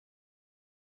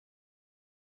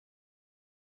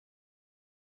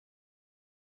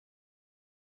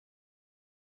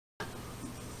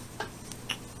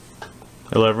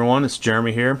Hello everyone, it's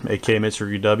Jeremy here, aka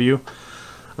Mr. UW.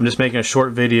 I'm just making a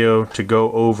short video to go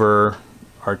over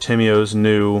Artemio's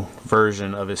new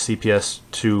version of his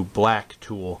CPS2Black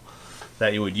tool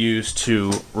that you would use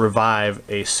to revive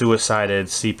a suicided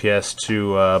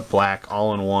CPS2Black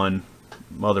all-in-one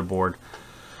motherboard.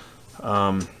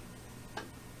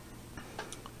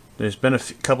 There's been a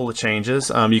couple of changes.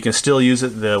 You can still use it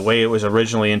the way it was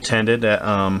originally intended.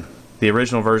 The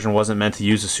original version wasn't meant to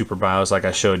use the SuperBIOS like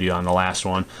I showed you on the last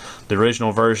one. The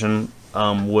original version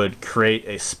would create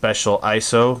a special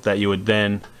ISO that you would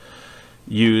then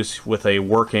use with a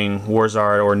working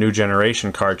Warzard or new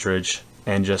generation cartridge,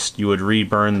 and you would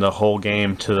reburn the whole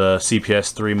game to the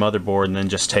CPS3 motherboard and then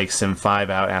just take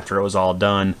SIMM5 out after it was all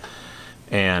done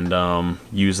and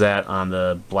use that on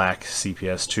the black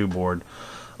CPS2 board.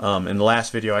 In the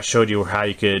last video I showed you how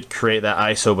you could create that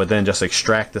ISO but then just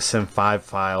extract the SIMM5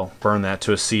 file, burn that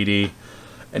to a CD,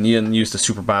 and then use the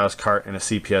SuperBIOS cart and a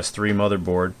CPS3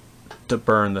 motherboard to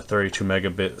burn the 32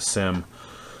 megabit SIM.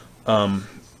 The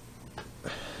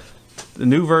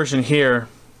new version here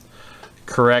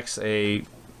corrects a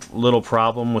little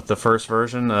problem with the first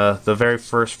version. The very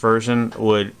first version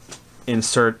would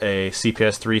insert a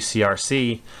CPS3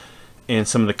 CRC in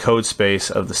some of the code space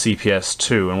of the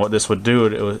CPS2, and what this would do,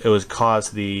 it would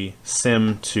cause the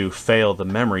SIM to fail the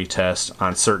memory test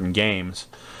on certain games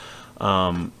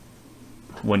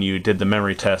when you did the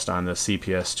memory test on the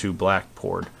CPS2Black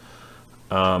board.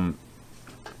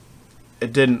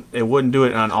 It wouldn't do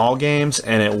it on all games,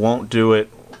 and it won't do it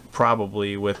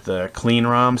probably with the clean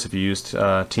ROMs if you used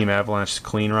Team Avalanche's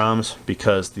clean ROMs,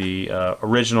 because the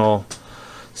original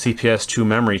CPS2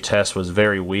 memory test was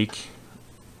very weak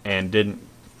and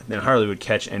hardly would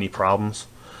catch any problems.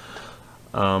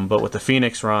 But with the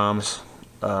Phoenix ROMs,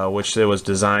 which it was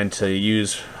designed to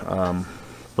use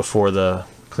before the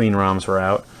clean ROMs were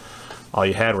out, all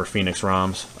you had were Phoenix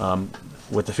ROMs.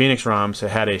 With the Phoenix ROMs, it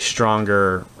had a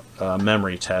stronger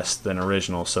memory test than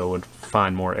original, so it would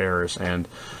find more errors. And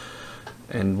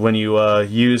when you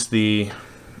use the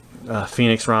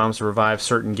Phoenix ROMs to revive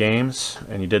certain games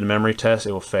and you did a memory test,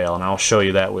 it will fail. And I'll show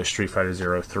you that with Street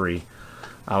Fighter 03.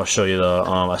 I'll show you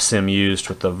a SIM used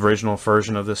with the original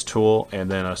version of this tool, and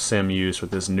then a SIM used with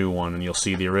this new one, and you'll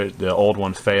see the old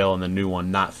one fail and the new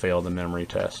one not fail the memory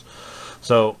test.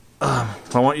 So I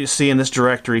want you to see in this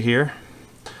directory here,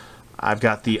 I've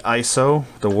got the ISO,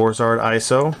 the Warzard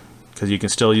ISO, because you can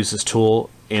still use this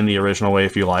tool in the original way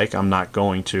if you like. I'm not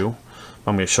going to.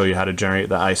 I'm going to show you how to generate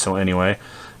the ISO anyway.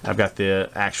 I've got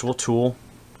the actual tool,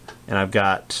 and I've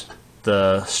got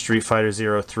the Street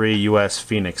Fighter 03 US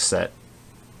Phoenix set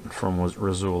from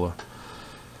Razula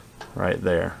right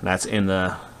there. That's in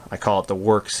the, I call it the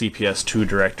work CPS2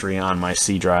 directory on my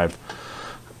C drive.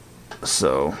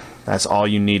 So that's all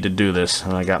you need to do this.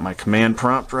 And I got my command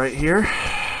prompt right here.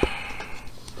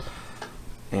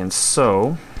 And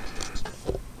so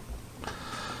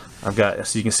I've got,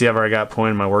 so you can see I've already got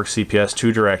pointed my work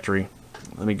CPS2 directory.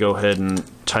 Let me go ahead and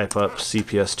type up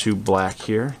CPS2Black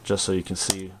here just so you can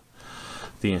see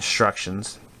the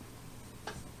instructions.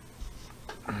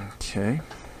 Okay,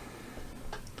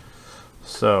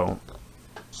 so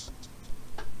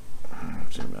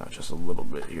zoom out just a little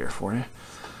bit here for you.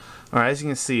 Alright, as you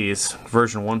can see, it's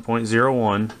version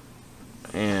 1.01,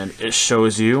 and it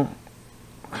shows you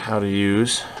how to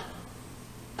use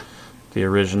the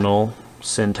original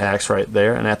syntax right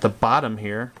there. And at the bottom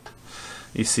here,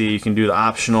 you see you can do the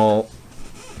optional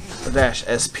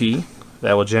 -sp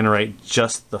that will generate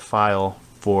just the file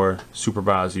for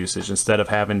SuperBIOS usage. Instead of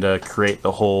having to create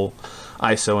the whole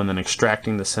ISO and then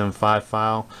extracting the SIMM5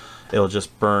 file, it'll just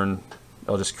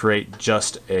create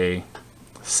just a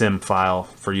SIM file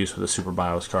for use with the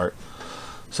SuperBIOS cart.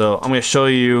 So I'm going to show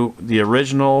you the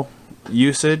original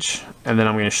usage, and then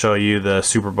I'm going to show you the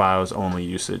SuperBIOS only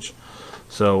usage.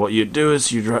 So what you do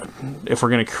is, if we're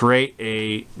going to create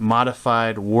a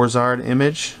modified Warzard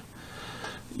image,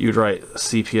 you'd write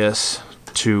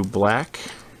CPS2Black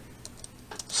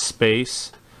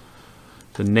space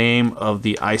the name of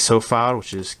the ISO file,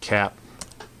 which is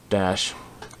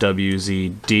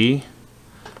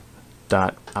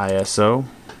cap-wzd.iso.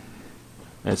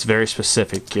 And it's very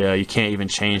specific. You can't even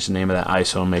change the name of that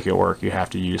ISO and make it work. You have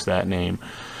to use that name.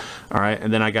 Alright,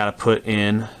 and then I got to put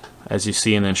in, as you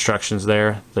see in the instructions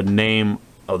there, the name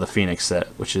of the Phoenix set,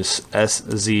 which is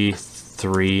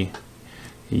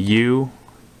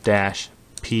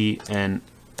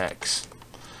SZ3U-PNX.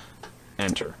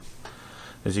 Enter.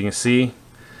 As you can see,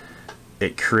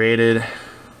 it created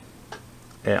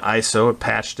an ISO, it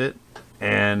patched it,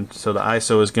 and so the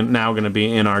ISO is now going to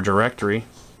be in our directory.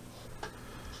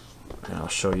 And I'll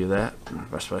show you that.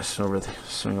 Best way to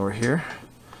swing over here.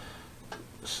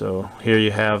 So here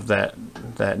you have that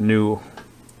new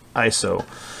ISO,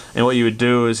 and what you would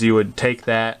do is you would take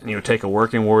that and you would take a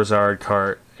working Warzard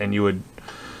cart and you would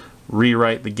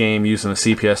rewrite the game using a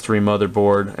CPS3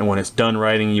 motherboard, and when it's done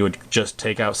writing you would just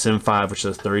take out SIMM5, which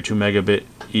is a 32 megabit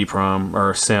EEPROM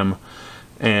or SIMM,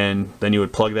 and then you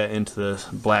would plug that into the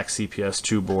black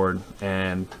CPS2 board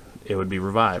and it would be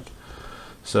revived.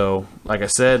 So like I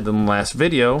said in the last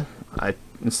video,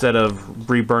 instead of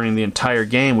reburning the entire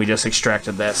game, we just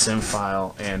extracted that SIMM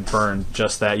file and burned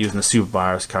just that using the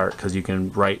SuperBIOS cart, because you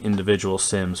can write individual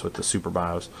SIMMs with the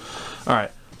SuperBIOS.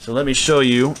 Alright, so let me show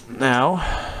you now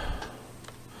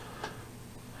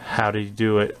how to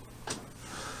do it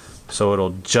so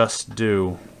it'll just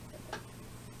do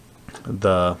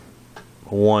the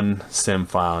one SIMM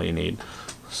file you need.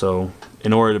 So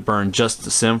in order to burn just the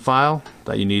SIMM file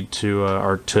that you need to,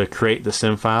 or to create the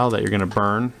SIMM file that you're going to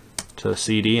burn to a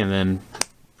CD and then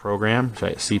program,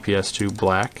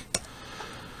 CPS2Black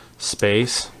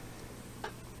space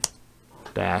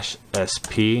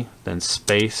 -SP, then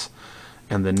space,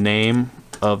 and the name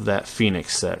of that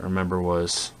Phoenix set, remember,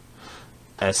 was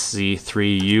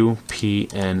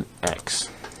SZ3UPNX.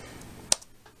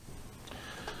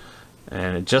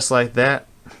 And just like that,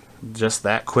 just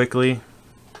that quickly,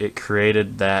 it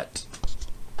created that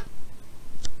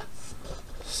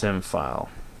SIMM file.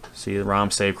 See, the ROM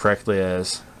saved correctly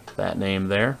as that name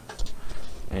there,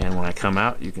 and when I come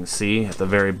out you can see at the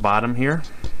very bottom here,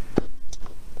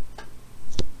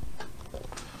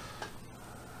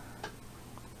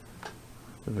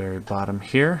 there's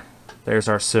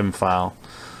our SIMM file.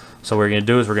 So what we're going to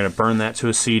do is we're going to burn that to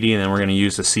a CD, and then we're going to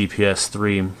use the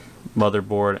CPS3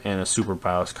 motherboard and a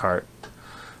SuperBIOS cart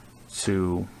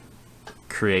to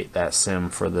create that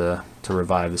SIMM for to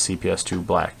revive the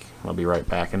CPS2Black. I'll be right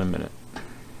back in a minute.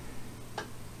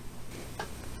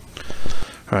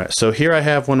 Alright, so here I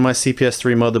have one of my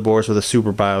CPS3 motherboards with a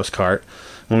SuperBIOS cart.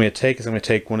 What I'm going to take is I'm going to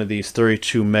take one of these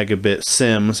 32 megabit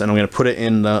SIMMs and I'm going to put it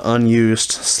in the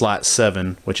unused slot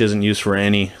 7, which isn't used for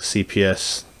any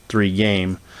CPS3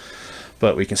 game,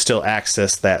 but we can still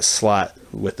access that slot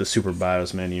with the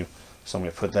SuperBIOS menu. So I'm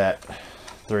going to put that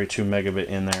 32 megabit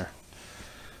in there,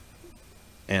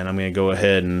 and I'm going to go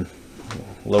ahead and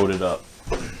load it up.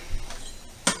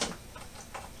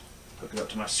 Hook it up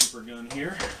to my super gun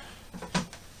here.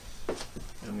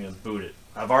 I'm going to boot it.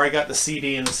 I've already got the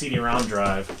CD and the CD-ROM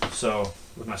drive, so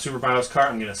with my SuperBIOS cart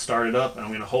I'm going to start it up, and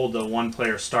I'm going to hold the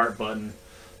one-player start button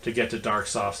to get to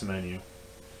Darksoft's menu.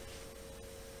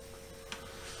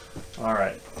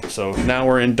 Alright, so now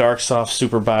we're in Darksoft's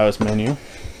SuperBIOS menu.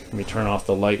 Let me turn off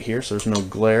the light here so there's no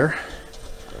glare.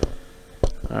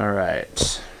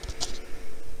 Alright.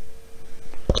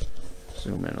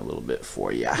 Zoom in a little bit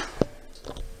for ya.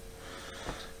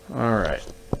 Alright.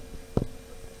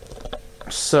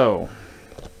 So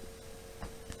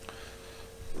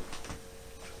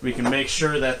we can make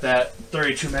sure that that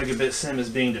 32 megabit SIMM is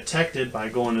being detected by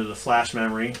going to the flash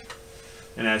memory,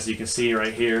 and as you can see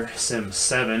right here, SIMM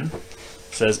 7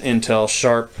 says Intel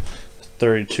Sharp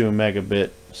 32 megabit,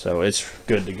 so it's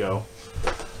good to go.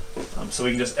 So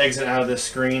we can just exit out of this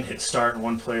screen, hit start,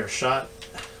 one player shot,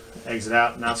 exit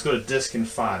out. Now let's go to disk and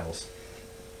files.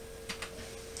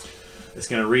 It's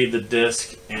going to read the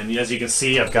disk, and as you can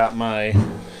see, I've got my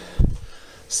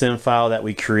SIMM file that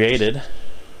we created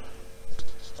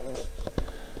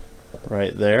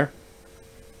right there,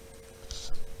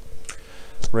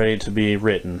 ready to be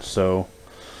written. So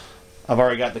I've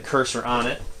already got the cursor on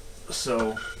it,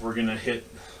 so we're going to hit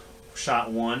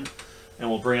shot 1 and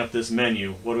we'll bring up this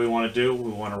menu. What do we want to do?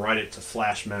 We want to write it to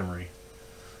flash memory.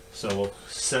 So we'll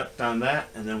set down that,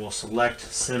 and then we'll select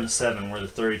SIMM 7 where the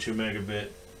 32 megabit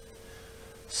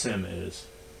SIMM is,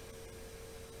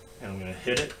 and I'm going to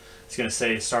hit it. It's going to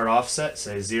say start offset,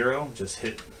 say 0, just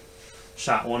hit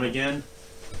shot 1 again,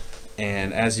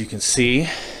 and as you can see,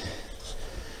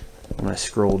 when I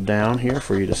scroll down here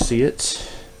for you to see it,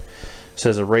 it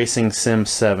says erasing SIMM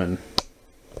 7,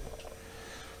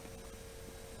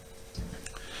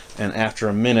 and after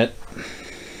a minute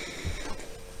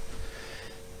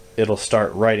it'll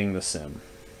start writing the SIMM,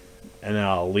 and then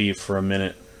I'll leave for a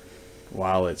minute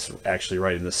while it's actually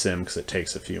writing the SIMM, because it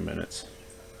takes a few minutes,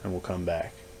 and we'll come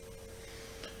back.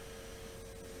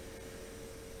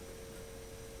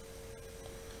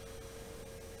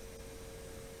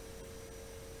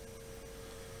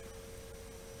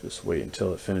 Just wait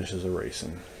until it finishes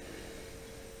erasing.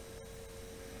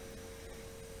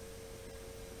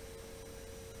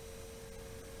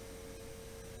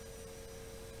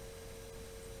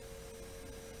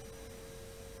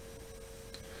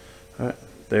 Alright,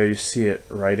 there you see it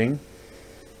writing.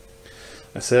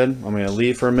 I said I'm going to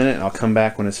leave for a minute and I'll come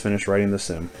back when it's finished writing the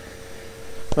SIMM.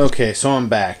 Okay, so I'm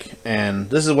back, and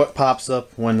this is what pops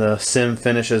up when the SIMM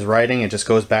finishes writing. It just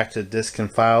goes back to disk and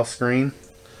file screen.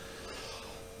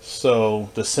 So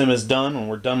the SIMM is done, and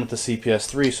we're done with the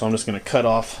CPS3, so I'm just going to cut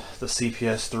off the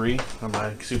CPS3 on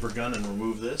my super gun and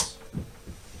remove this.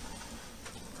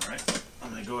 Alright,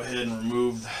 I'm going to go ahead and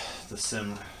remove the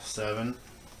SIMM 7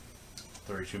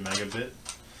 32 megabit.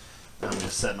 I'm going to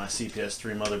set my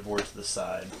CPS3 motherboard to the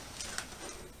side.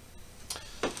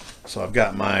 So I've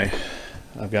got my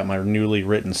newly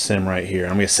written SIMM right here.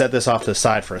 I'm going to set this off to the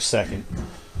side for a second.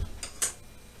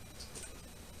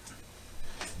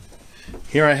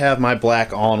 Here I have my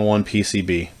black all-in-one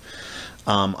PCB.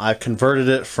 I've converted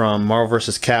it from Marvel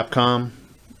vs. Capcom,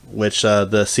 which the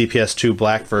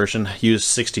CPS2Black version used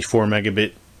 64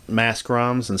 megabit mask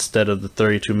ROMs instead of the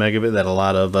 32 megabit that a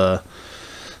lot of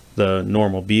the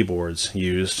normal B boards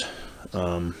used.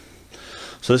 So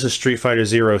this is Street Fighter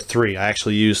 03. I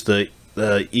actually used the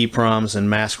EEPROMs and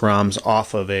mask ROMs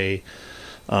off of a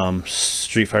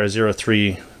Street Fighter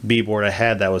 03 B board I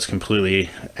had that was completely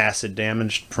acid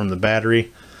damaged from the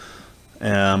battery.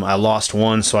 I lost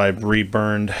one, so I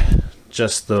reburned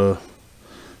just the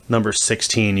number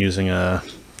 16 using a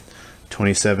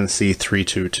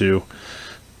 27C322,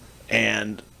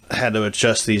 and I had to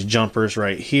adjust these jumpers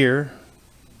right here,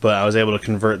 but I was able to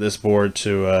convert this board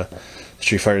to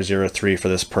Street Fighter 03 for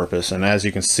this purpose. And as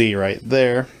you can see right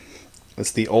there,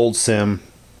 it's the old SIMM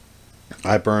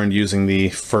I burned using the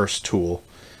first tool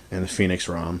and the Phoenix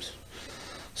ROMs.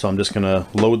 So I'm just going to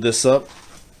load this up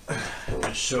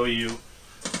and show you.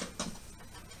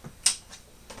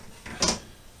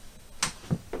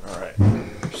 Alright,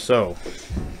 so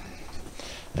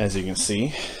as you can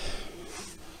see,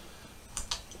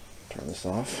 turn this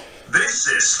off. This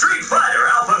is Street Fighter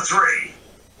Alpha 3.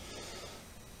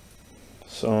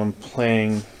 So I'm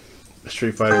playing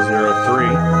Street Fighter 03.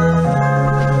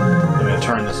 I'm going to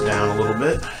turn this down a little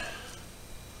bit.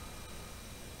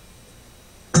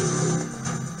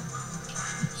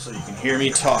 So you can hear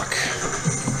me talk.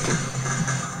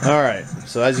 Alright,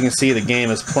 so as you can see, the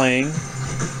game is playing.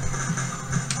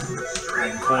 I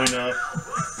can coin up.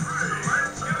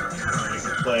 You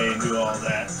can play and do all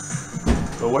that.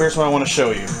 But here's what I want to show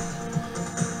you.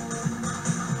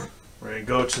 We're going to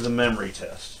go to the memory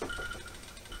test.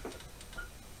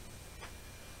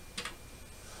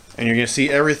 And you're going to see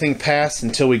everything pass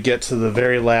until we get to the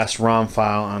very last ROM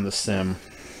file on the SIMM.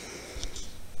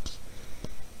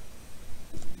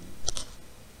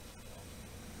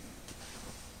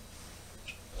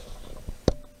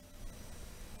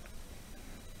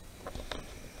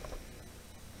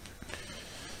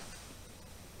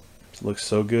 It looks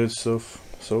so good so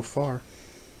far.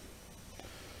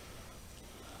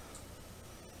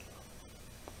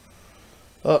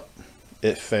 Oh,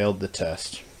 it failed the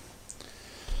test.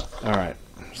 Alright,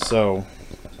 so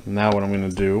now what I'm going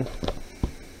to do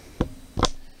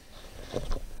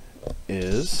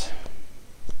is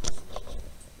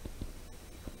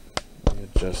let me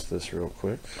adjust this real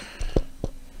quick.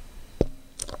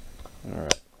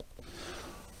 Alright,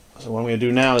 so what I'm going to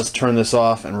do now is turn this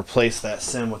off and replace that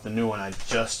SIMM with the new one I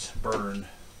just burned.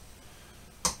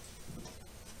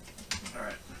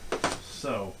 Alright,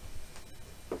 so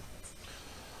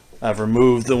I've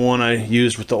removed the one I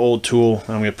used with the old tool.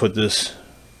 I'm going to put this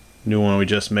new one we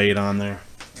just made on there.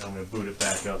 I'm going to boot it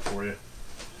back up for you.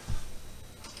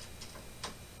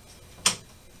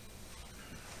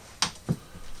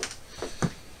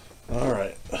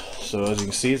 Alright, so as you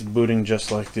can see, it's booting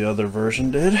just like the other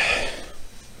version did.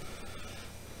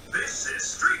 This is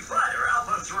Street Fighter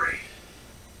Alpha 3.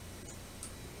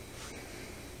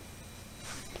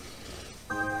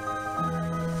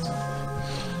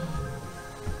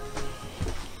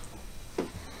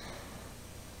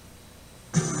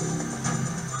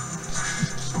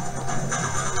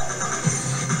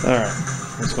 Alright,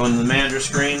 let's go into the manager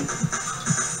screen.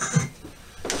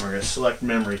 We're going to select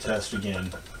memory test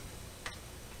again.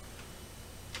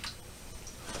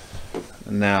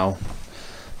 And now,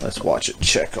 let's watch it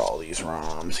check all these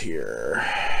ROMs here.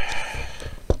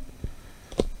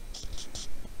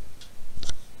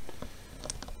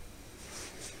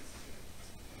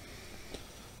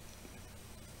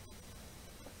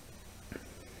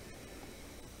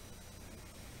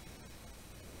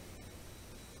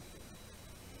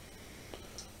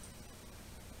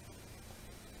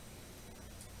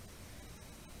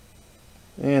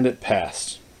 And it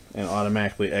passed and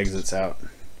automatically exits out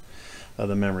of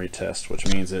the memory test, which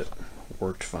means it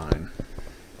worked fine.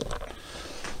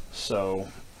 So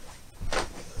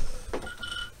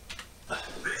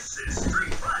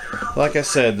like I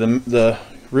said, the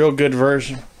real good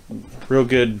version real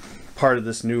good part of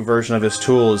this new version of this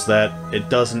tool is that it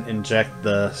doesn't inject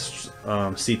the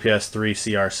CPS3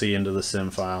 CRC into the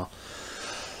SIMM file.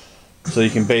 So you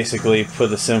can basically put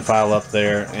the SIMM file up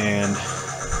there and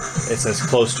it's as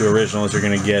close to original as you're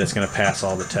going to get. It's going to pass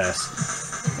all the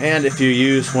tests. And if you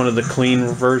use one of the clean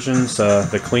versions,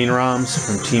 the clean ROMs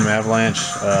from Team Avalanche,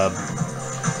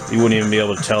 you wouldn't even be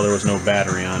able to tell there was no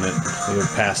battery on it. It would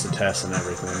pass the test and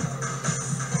everything.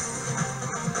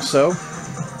 So,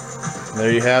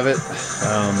 there you have it.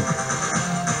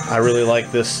 I really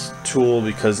like this tool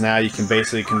because now you can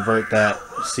basically convert that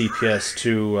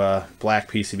CPS2 Black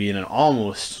PCB in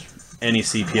almost any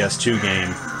CPS2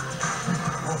 game.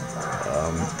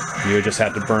 You just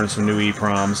have to burn some new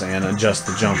EEPROMs and adjust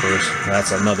the jumpers.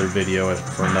 That's another video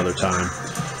for another time.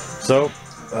 So,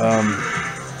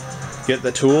 get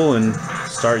the tool and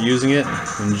start using it.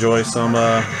 Enjoy some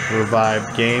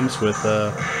revived games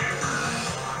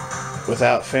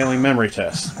without failing memory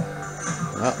tests.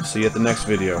 Well, see you at the next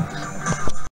video.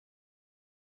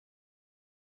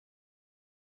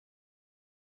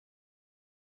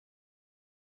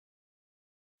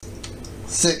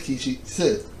 Sit, Kishi,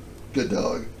 sit. Good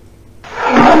dog.